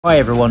Hi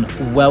everyone,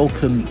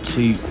 welcome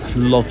to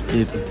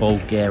Plovdiv,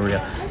 Bulgaria.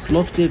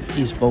 Plovdiv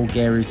is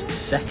Bulgaria's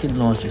second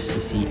largest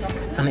city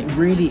and it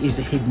really is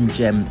a hidden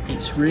gem.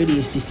 It's really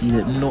a city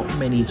that not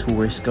many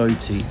tourists go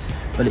to,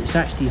 but it's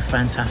actually a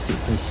fantastic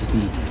place to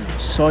be.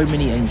 So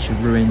many ancient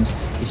ruins,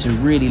 it's a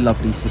really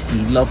lovely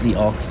city, lovely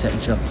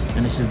architecture,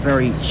 and it's a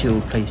very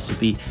chilled place to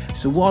be.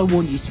 So what I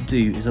want you to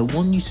do is I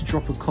want you to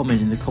drop a comment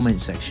in the comment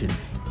section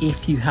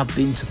if you have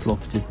been to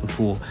Plovdiv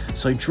before.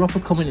 So drop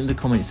a comment in the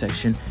comment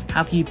section,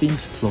 have you been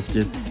to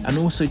Plovdiv, and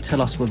also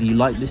tell us whether you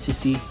like the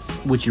city,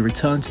 would you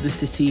return to the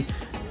city,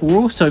 or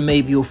also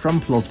maybe you're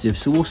from Plovdiv.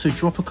 So also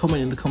drop a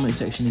comment in the comment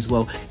section as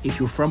well if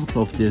you're from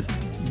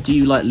Plovdiv. Do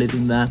you like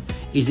living there?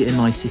 Is it a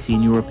nice city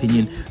in your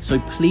opinion? So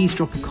please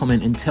drop a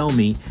comment and tell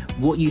me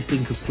what you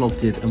think of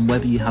Plovdiv and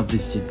whether you have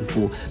visited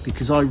before,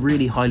 because I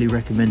really highly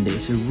recommend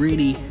it. It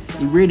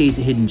really is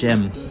a hidden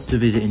gem to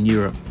visit in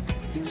Europe.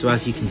 So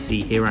as you can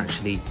see here,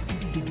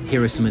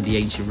 here are some of the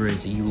ancient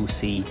ruins that you will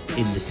see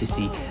in the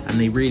city, and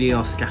they really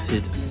are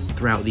scattered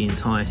throughout the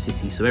entire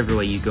city. So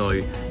everywhere you go,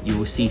 you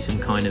will see some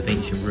kind of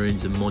ancient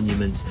ruins and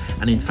monuments.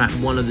 And in fact,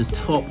 one of the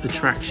top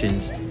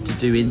attractions to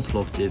do in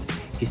Plovdiv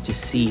is to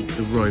see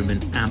the Roman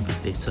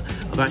amphitheatre.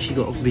 I've actually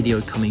got a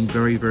video coming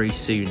very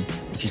soon,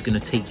 which is going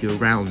to take you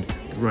around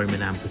the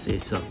Roman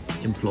amphitheatre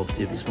in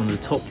Plovdiv. It's one of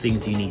the top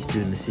things you need to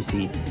do in the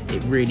city.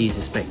 It really is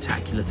a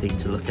spectacular thing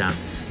to look at.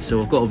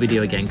 So I've got a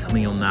video again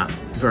coming on that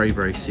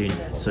very soon.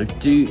 So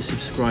do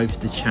subscribe to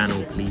the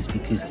channel please,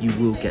 because you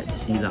will get to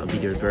see that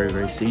video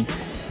very soon.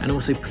 And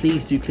also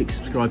please do click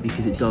subscribe,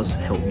 because it does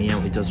help me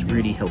out. It does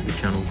really help the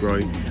channel grow.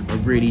 I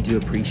really do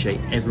appreciate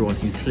everyone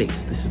who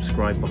clicks the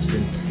subscribe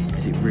button,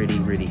 because it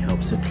really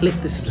helps. So click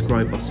the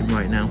subscribe button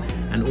right now,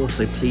 and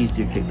also please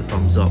do click the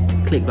thumbs up,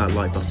 click that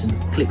like button,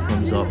 click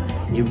thumbs up.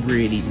 It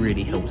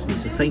really helps me.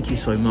 So thank you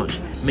so much.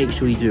 Make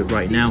sure you do it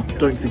right now.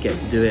 Don't forget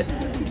to do it.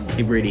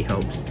 It really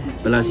helps.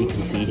 But as you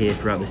can see here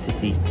throughout the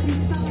city,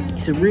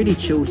 it's a really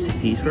chilled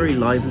city. It's very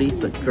lively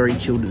but very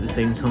chilled at the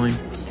same time.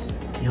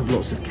 You have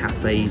lots of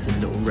cafes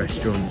and little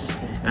restaurants,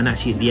 and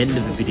actually at the end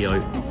of the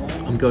video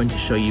I'm going to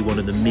show you one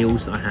of the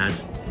meals that I had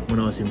when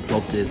I was in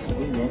Plovdiv.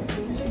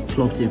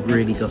 Plovdiv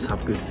really does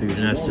have good food,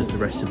 and as does the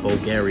rest of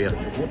Bulgaria.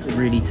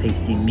 Really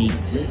tasty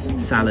meats,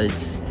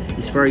 salads.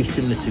 It's very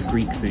similar to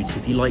Greek food, so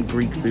if you like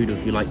Greek food or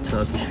if you like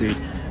Turkish food,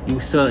 you'll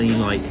certainly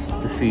like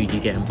the food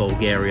you get in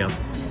Bulgaria.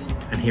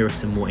 And here are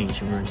some more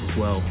ancient ruins as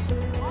well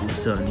that you'll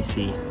certainly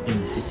see in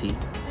the city.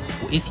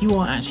 If you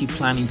are actually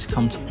planning to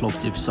come to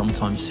Plovdiv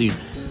sometime soon,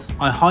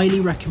 I highly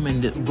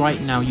recommend that right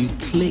now you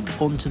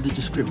click onto the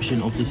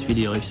description of this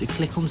video. So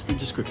click onto the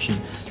description.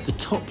 The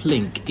top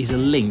link is a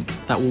link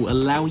that will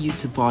allow you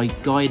to buy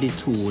guided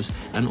tours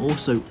and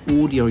also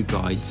audio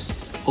guides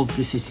of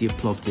the city of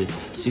Plovdiv.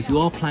 So if you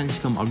are planning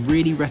to come, I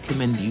really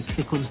recommend that you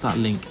click onto that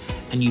link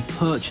and you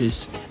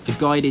purchase a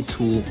guided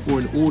tour or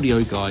an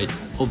audio guide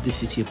of the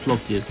city of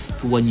Plovdiv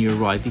for when you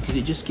arrive, because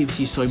it just gives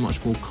you so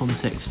much more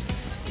context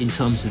in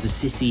terms of the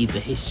city, the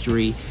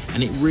history,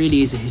 and it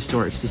really is a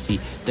historic city.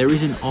 There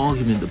is an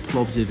argument that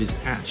Plovdiv is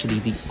actually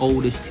the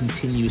oldest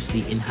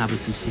continuously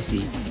inhabited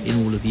city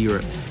in all of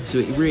Europe. So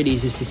it really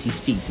is a city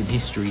steeped in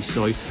history.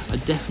 So I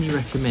definitely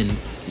recommend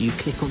that you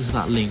click onto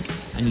that link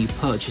and you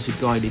purchase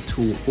a guided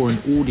tour or an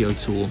audio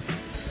tour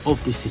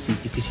of this city,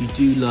 because you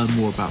do learn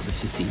more about the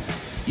city.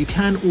 You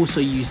can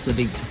also use the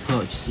link to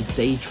purchase a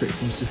day trip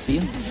from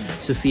Sofia.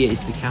 Sofia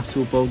is the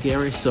capital of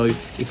Bulgaria, so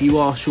if you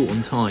are short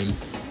on time,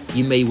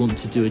 you may want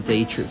to do a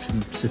day trip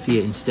from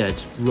Sofia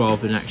instead,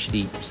 rather than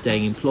actually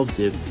staying in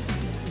Plovdiv.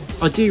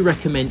 I do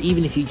recommend,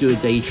 even if you do a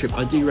day trip,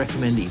 I do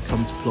recommend that you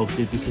come to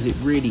Plovdiv, because it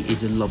really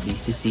is a lovely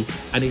city.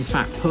 And in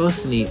fact,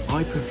 personally,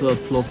 I prefer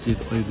Plovdiv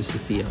over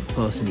Sofia,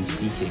 personally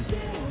speaking.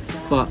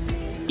 But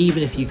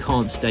even if you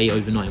can't stay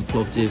overnight in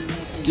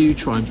Plovdiv, do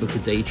try and book a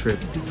day trip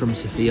from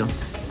Sofia.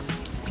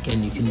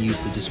 Again, you can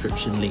use the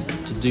description link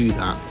to do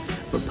that.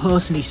 But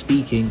personally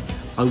speaking,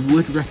 I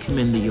would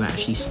recommend that you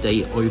actually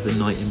stay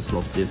overnight in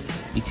Plovdiv,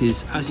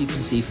 because as you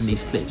can see from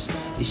these clips,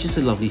 it's just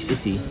a lovely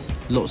city.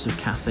 Lots of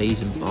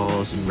cafes and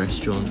bars and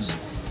restaurants.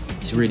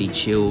 It's really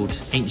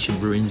chilled,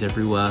 ancient ruins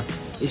everywhere.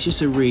 It's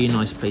just a really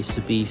nice place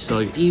to be.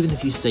 So even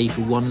if you stay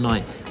for one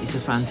night, it's a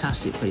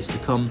fantastic place to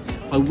come.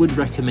 I would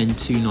recommend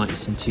 2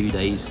 nights and 2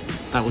 days.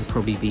 That would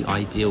probably be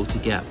ideal to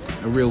get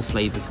a real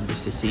flavour for the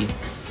city.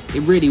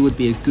 It really would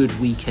be a good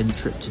weekend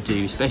trip to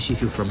do, especially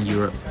if you're from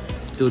Europe.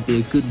 It would be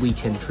a good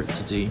weekend trip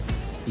to do,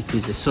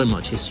 because there's so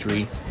much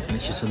history and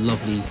it's just a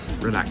lovely,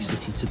 relaxed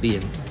city to be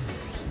in.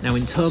 Now,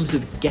 in terms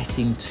of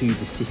getting to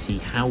the city,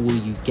 how will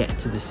you get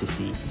to the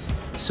city?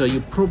 So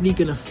you're probably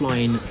going to fly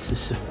in to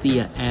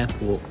Sofia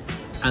Airport,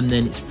 and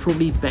then it's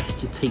probably best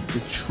to take the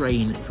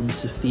train from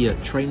Sofia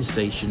train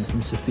station,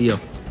 from Sofia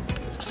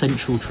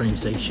Central train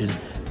station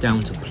down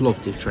to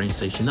Plovdiv train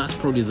station. That's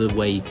probably the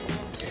way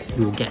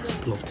you'll get to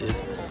Plovdiv.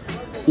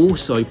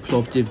 Also,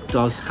 Plovdiv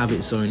does have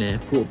its own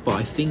airport, but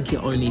I think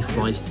it only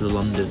flies to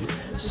London.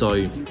 So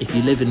if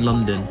you live in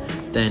London,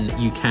 then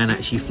you can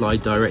actually fly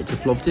direct to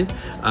Plovdiv.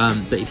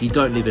 But if you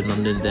don't live in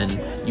London, then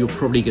you're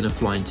probably going to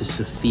fly into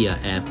Sofia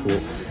Airport,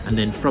 and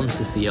then from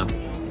Sofia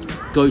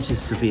go to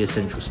Sofia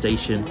Central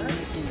Station,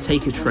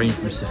 take a train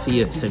from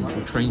Sofia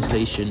Central train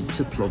station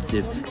to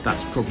Plovdiv.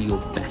 That's probably your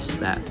best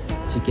bet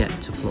to get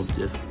to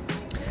Plovdiv.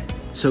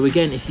 So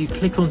again, if you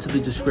click onto the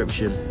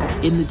description,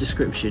 in the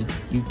description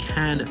you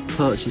can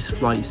purchase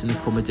flights and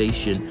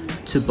accommodation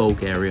to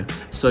Bulgaria.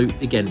 So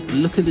again,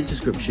 look at the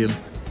description,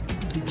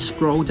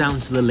 scroll down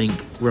to the link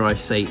where I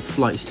say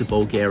flights to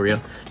Bulgaria.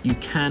 You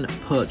can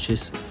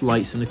purchase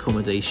flights and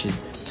accommodation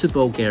to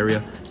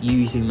Bulgaria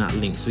using that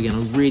link. So again,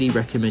 I really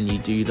recommend you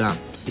do that,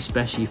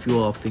 especially if you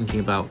are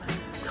thinking about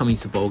coming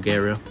to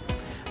Bulgaria.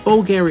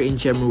 Bulgaria in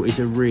general is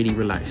a really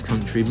relaxed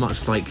country,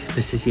 much like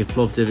the city of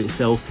Plovdiv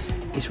itself.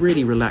 It's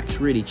really relaxed,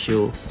 really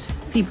chill.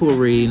 People are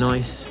really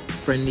nice,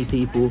 friendly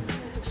people.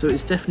 So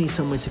it's definitely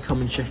somewhere to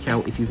come and check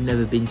out if you've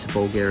never been to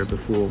Bulgaria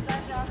before.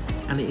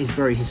 And it is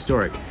very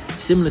historic.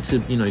 Similar to,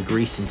 you know,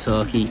 Greece and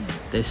Turkey,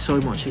 there's so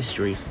much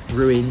history,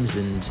 ruins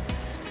and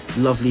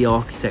lovely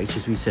architecture,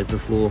 as we said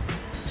before.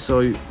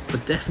 So I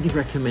definitely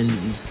recommend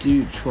that you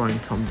do try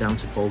and come down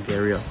to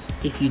Bulgaria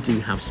if you do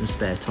have some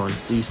spare time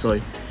to do so,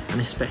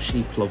 and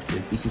especially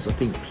Plovdiv, because I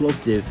think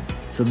Plovdiv,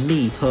 for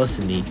me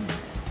personally,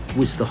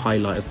 was the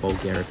highlight of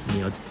Bulgaria for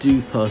me. I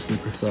do personally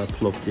prefer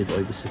Plovdiv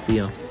over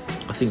Sofia.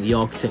 I think the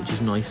architecture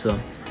is nicer.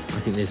 I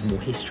think there's more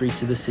history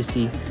to the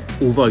city.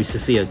 Although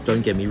Sofia,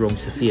 don't get me wrong,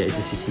 Sofia is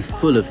a city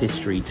full of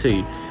history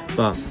too.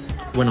 But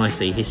when I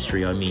say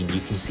history, I mean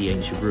you can see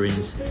ancient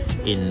ruins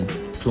in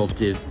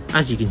Plovdiv,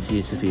 as you can see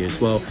in Sofia as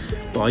well.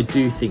 But I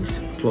do think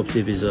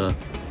Plovdiv is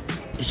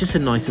it's just a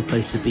nicer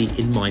place to be,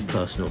 in my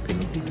personal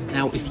opinion.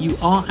 Now, if you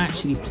are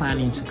actually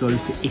planning to go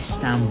to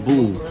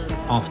Istanbul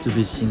after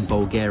visiting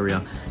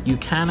Bulgaria, you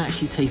can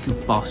actually take a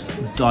bus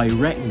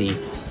directly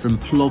from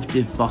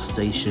Plovdiv bus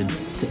station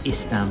to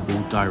Istanbul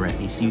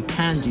directly. So you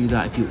can do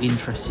that if you're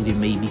interested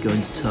in maybe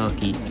going to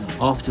Turkey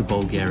after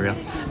Bulgaria.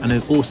 And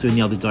also in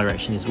the other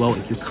direction as well,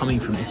 if you're coming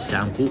from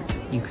Istanbul,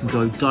 you can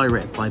go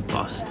direct by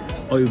bus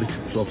over to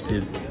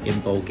Plovdiv in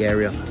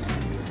Bulgaria.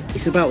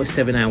 It's about a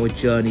 7-hour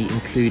journey,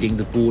 including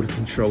the border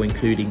control,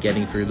 including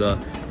getting through the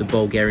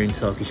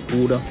Bulgarian-Turkish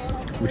border,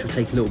 which will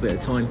take a little bit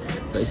of time,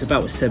 but it's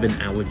about a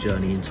 7-hour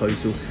journey in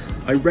total.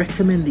 I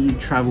recommend that you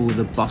travel with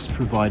a bus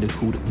provider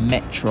called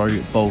Metro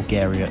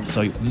Bulgaria.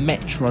 So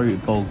Metro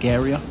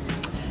Bulgaria,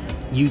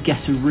 you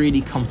get a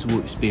really comfortable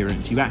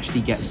experience. You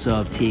actually get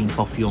served tea and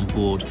coffee on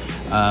board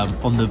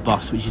on the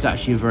bus, which is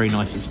actually a very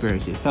nice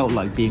experience. It felt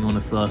like being on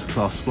a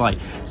first-class flight,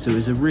 so it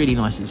was a really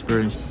nice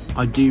experience.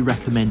 I do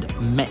recommend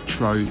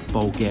Metro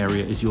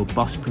Bulgaria as your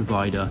bus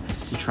provider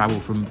to travel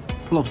from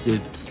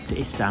Plovdiv to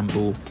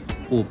Istanbul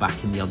or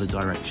back in the other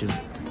direction.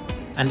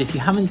 And if you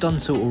haven't done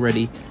so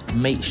already,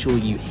 make sure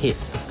you hit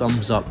the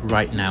thumbs up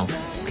right now.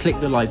 Click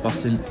the like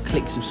button,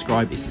 click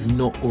subscribe if you've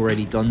not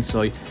already done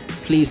so.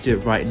 Please do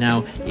it right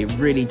now. It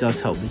really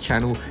does help the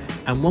channel.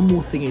 And one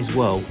more thing as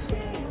well,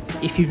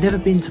 if you've never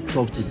been to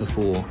Plovdiv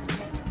before,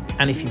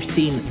 and if you've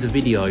seen the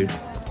video,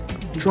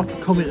 drop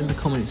a comment in the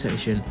comment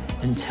section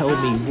and tell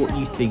me what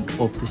you think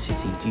of the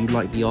city. Do you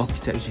like the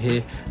architecture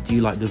here? Do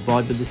you like the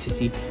vibe of the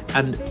city?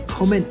 And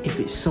comment if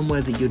it's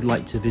somewhere that you'd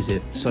like to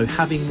visit. So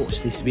having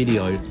watched this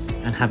video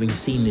and having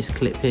seen this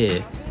clip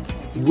here,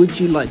 would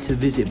you like to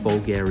visit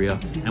Bulgaria,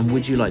 and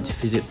would you like to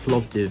visit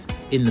Plovdiv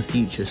in the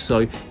future? So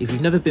if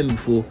you've never been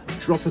before,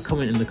 drop a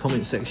comment in the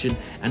comment section.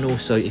 And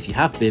also if you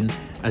have been,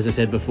 as I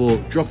said before,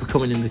 drop a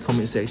comment in the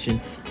comment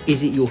section.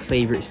 Is it your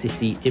favorite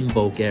city in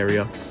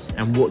Bulgaria,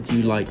 and what do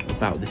you like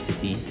about the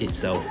city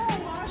itself?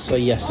 So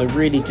yes, I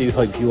really do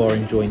hope you are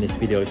enjoying this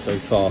video so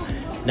far.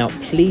 Now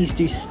please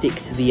do stick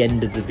to the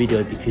end of the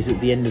video, because at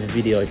the end of the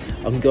video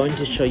I'm going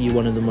to show you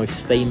one of the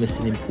most famous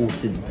and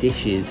important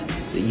dishes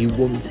that you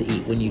want to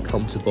eat when you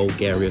come to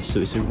Bulgaria. So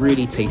it's a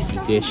really tasty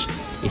dish,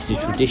 it's a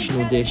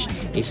traditional dish,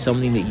 it's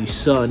something that you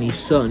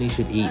certainly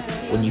should eat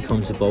when you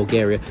come to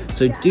Bulgaria.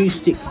 So do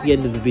stick to the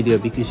end of the video,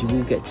 because you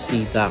will get to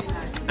see that,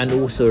 and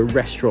also a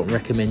restaurant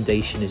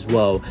recommendation as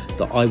well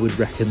that I would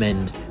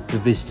recommend for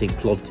visiting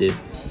Plovdiv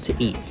to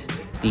eat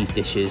these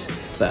dishes.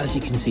 But as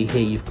you can see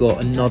here, you've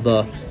got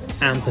another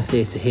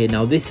amphitheatre here.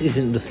 Now this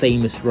isn't the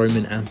famous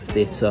Roman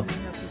amphitheatre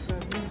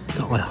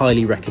that I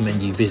highly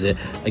recommend you visit.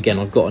 Again,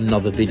 I've got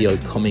another video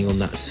coming on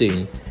that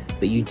soon,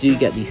 but you do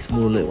get these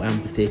small little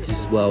amphitheatres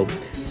as well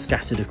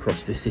scattered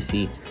across the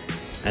city,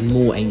 and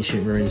more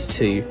ancient ruins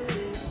too.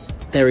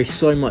 There is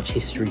so much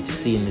history to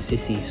see in the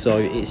city, so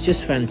it's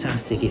just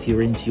fantastic if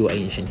you're into your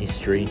ancient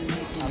history,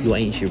 your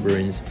ancient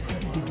ruins.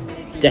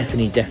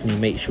 Definitely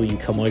make sure you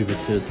come over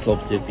to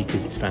Plovdiv,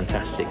 because it's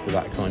fantastic for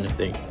that kind of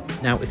thing.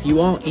 Now, if you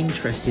are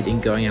interested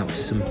in going out to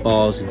some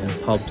bars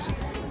and pubs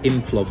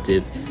in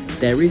Plovdiv,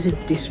 there is a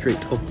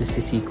district of the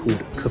city called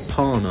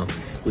Kapana,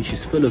 which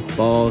is full of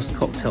bars,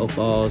 cocktail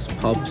bars,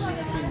 pubs,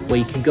 where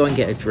you can go and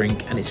get a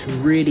drink, and it's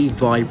really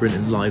vibrant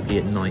and lively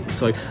at night.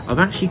 So I've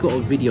actually got a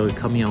video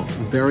coming out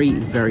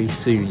very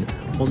soon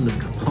on the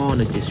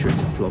Kapana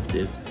district of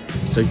Plovdiv.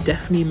 So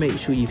definitely make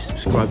sure you've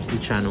subscribed to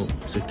the channel.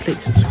 So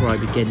click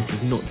subscribe again if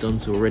you've not done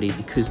so already,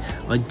 because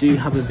I do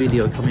have a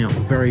video coming out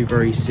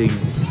very soon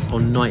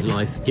on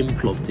nightlife in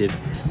Plovdiv,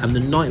 and the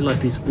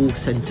nightlife is all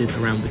centered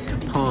around the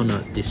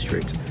Kapana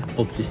district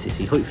of the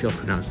city. Hopefully I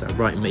pronounced that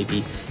right. Maybe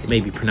it may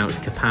be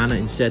pronounced Kapana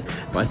instead,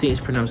 but I think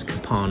it's pronounced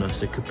Kapana.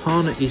 So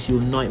Kapana is your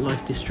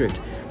nightlife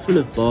district, full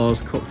of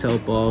bars, cocktail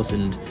bars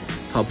and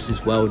pubs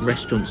as well, and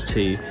restaurants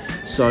too.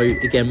 So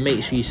again,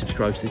 make sure you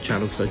subscribe to the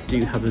channel because I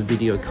do have a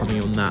video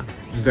coming on that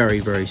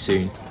very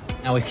soon.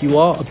 Now, if you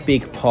are a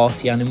big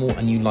party animal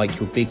and you like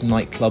your big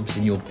nightclubs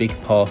and your big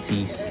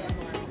parties,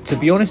 to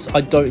be honest,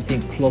 I don't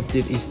think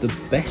Plovdiv is the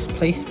best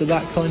place for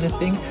that kind of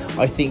thing.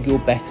 I think you're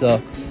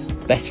better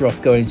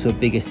off going to a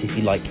bigger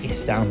city like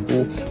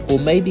Istanbul, or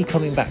maybe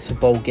coming back to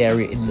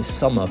Bulgaria in the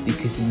summer,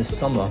 because in the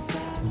summer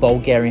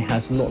Bulgaria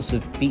has lots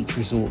of beach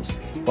resorts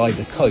by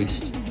the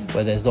coast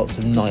where there's lots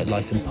of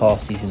nightlife and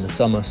parties in the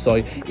summer. So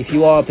if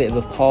you are a bit of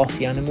a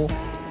party animal,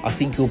 I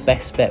think your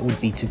best bet would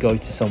be to go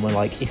to somewhere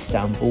like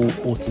Istanbul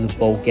or to the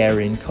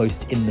Bulgarian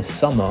coast in the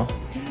summer.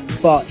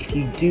 But if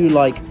you do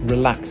like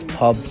relaxed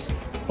pubs,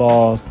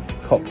 bars,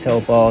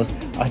 cocktail bars,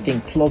 I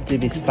think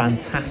Plovdiv is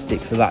fantastic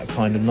for that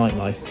kind of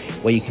nightlife,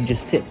 where you can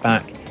just sit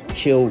back,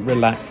 chill,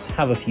 relax,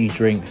 have a few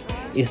drinks.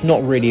 It's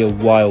not really a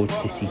wild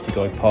city to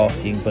go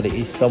partying, but it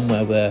is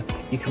somewhere where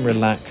you can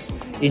relax,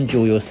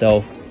 enjoy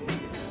yourself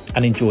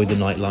and enjoy the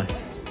nightlife.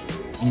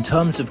 In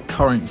terms of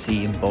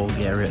currency in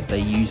Bulgaria, they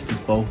use the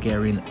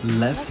Bulgarian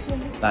lev.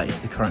 That is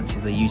the currency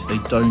they use. They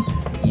don't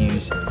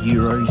use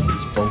euros,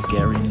 it's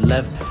Bulgarian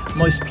lev.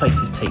 Most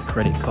places take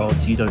credit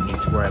cards, so you don't need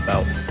to worry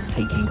about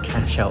taking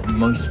cash out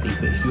mostly,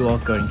 but if you are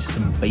going to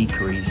some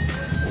bakeries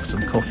or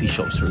some coffee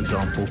shops, for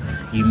example,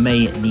 you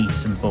may need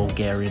some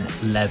Bulgarian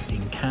lev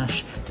in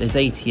cash. There's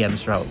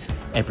ATMs throughout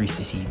every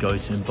city you go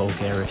to in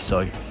Bulgaria,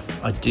 so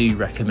I do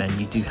recommend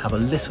you do have a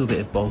little bit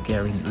of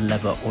Bulgarian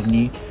lever on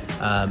you,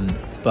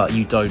 but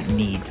you don't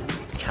need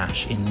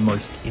cash in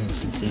most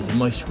instances. In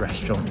most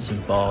restaurants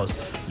and bars,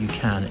 you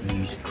can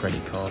use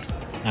credit card.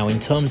 Now, in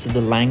terms of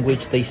the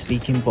language they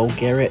speak in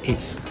Bulgaria,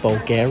 it's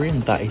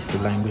Bulgarian. That is the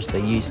language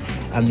they use,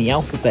 and the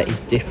alphabet is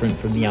different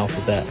from the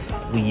alphabet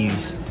we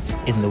use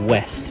in the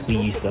West. We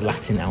use the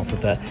Latin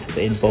alphabet, but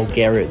in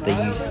Bulgaria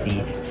they use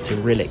the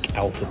Cyrillic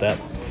alphabet,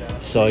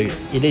 so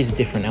it is a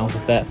different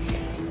alphabet.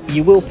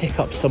 You will pick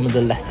up some of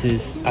the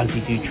letters as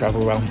you do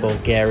travel around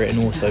Bulgaria,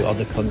 and also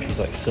other countries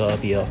like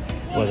Serbia,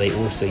 where they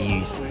also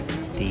use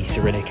the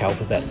Cyrillic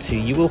alphabet too.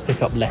 You will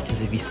pick up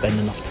letters if you spend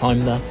enough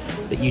time there,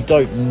 but you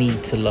don't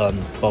need to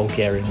learn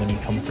Bulgarian when you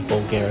come to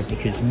Bulgaria,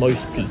 because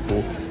most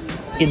people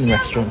in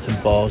restaurants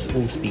and bars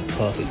all speak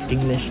perfect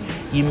English.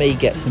 You may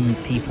get some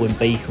people in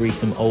bakeries,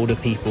 some older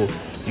people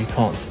who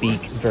can't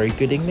speak very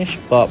good English,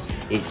 but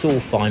it's all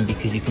fine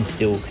because you can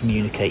still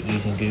communicate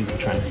using Google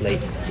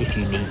Translate if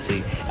you need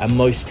to. And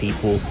most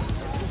people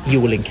you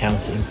will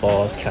encounter in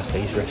bars,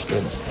 cafes,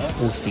 restaurants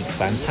all speak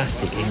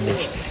fantastic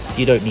English, so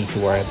you don't need to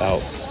worry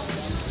about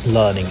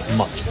learning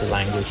much of the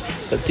language,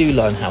 but do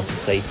learn how to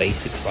say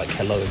basics like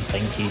hello and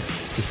thank you,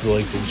 because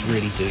locals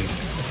really do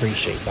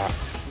appreciate that.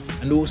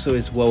 And also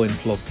as well in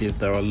Plovdiv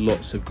there are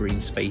lots of green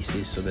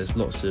spaces, so there's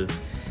lots of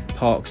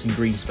parks and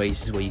green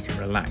spaces where you can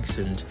relax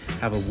and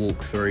have a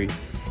walk through.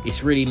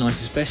 It's really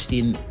nice, especially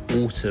in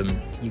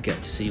autumn. You get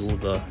to see all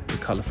the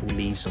colourful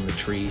leaves on the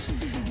trees,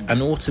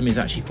 and autumn is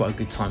actually quite a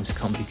good time to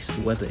come because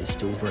the weather is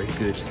still very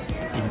good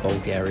in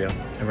Bulgaria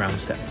around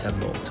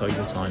September,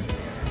 October time.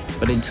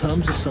 But in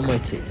terms of somewhere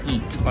to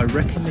eat, I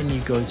recommend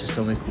you go to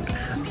somewhere called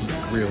Happy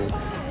Grill.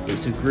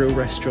 It's a grill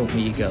restaurant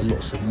where you get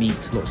lots of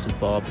meat, lots of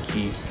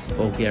barbecue,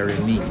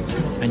 Bulgarian meat,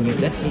 and you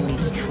definitely need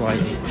to try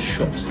a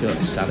shop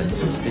skirt salad.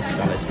 So it's this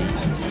salad here you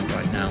can see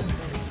right now.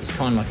 It's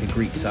kind of like a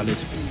Greek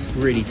salad,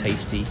 really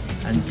tasty,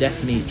 and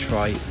definitely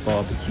try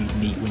barbecued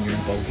meat when you're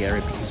in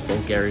Bulgaria, because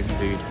Bulgarian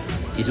food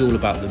is all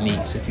about the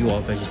meat. So if you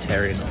are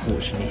vegetarian,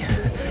 unfortunately,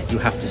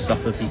 you'll have to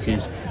suffer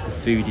because the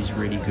food is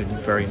really good and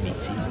very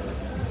meaty.